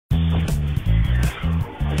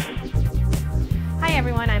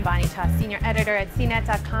everyone, I'm Bonnie Cha, Senior Editor at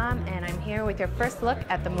CNET.com, and I'm here with your first look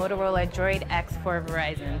at the Motorola Droid X for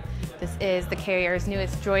Verizon. This is the carrier's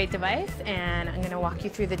newest Droid device, and I'm going to walk you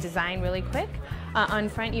through the design really quick. On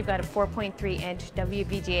front, you've got a 4.3-inch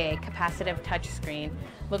WVGA capacitive touchscreen.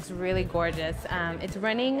 Looks really gorgeous. It's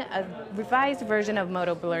running a revised version of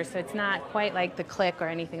Moto Blur, so it's not quite like the Click or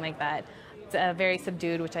anything like that. It's very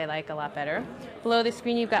subdued, which I like a lot better. Below the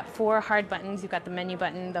screen, you've got 4 hard buttons. You've got the menu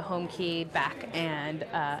button, the home key, back, and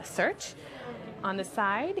search. On the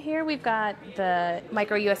side here, we've got the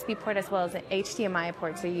micro USB port as well as an HDMI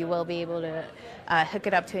port, so you will be able to hook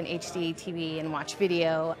it up to an HD TV and watch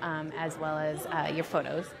video as well as your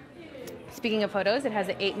photos. Speaking of photos, it has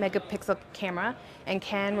an 8-megapixel camera and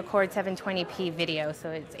can record 720p video, so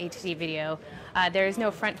it's HD video. There is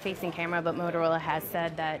no front-facing camera, but Motorola has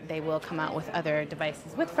said that they will come out with other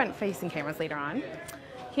devices with front-facing cameras later on.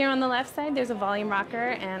 Here on the left side, there's a volume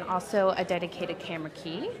rocker and also a dedicated camera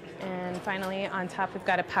key. And finally, on top, we've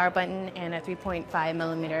got a power button and a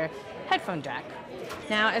 3.5mm headphone jack.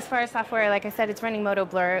 Now, as far as software, like I said, it's running Moto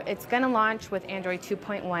Blur. It's going to launch with Android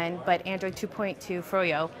 2.1, but Android 2.2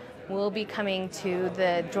 Froyo will be coming to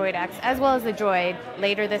the Droid X as well as the Droid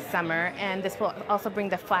later this summer, and this will also bring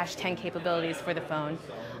the Flash 10 capabilities for the phone.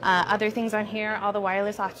 Other things on here, all the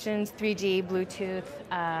wireless options, 3G, Bluetooth,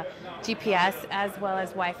 GPS, as well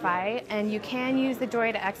as Wi-Fi, and you can use the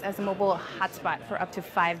Droid X as a mobile hotspot for up to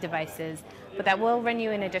 5 devices, but that will run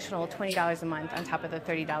you an additional $20 a month on top of the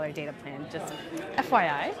 $30 data plan, just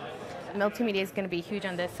FYI. Multimedia is going to be huge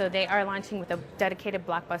on this, so they are launching with a dedicated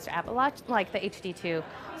Blockbuster app, a lot like the HD2,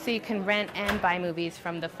 so you can rent and buy movies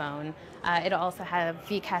from the phone. It'll also have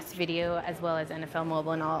VCast video as well as NFL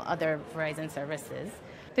Mobile and all other Verizon services.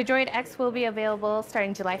 The Droid X will be available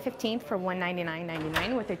starting July 15th for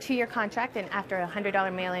 $199.99 with a 2-year contract and after a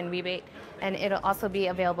 $100 mail-in rebate, and it'll also be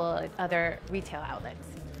available at other retail outlets.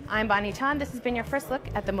 I'm Bonnie Chan. This has been your first look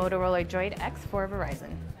at the Motorola Droid X for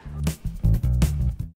Verizon.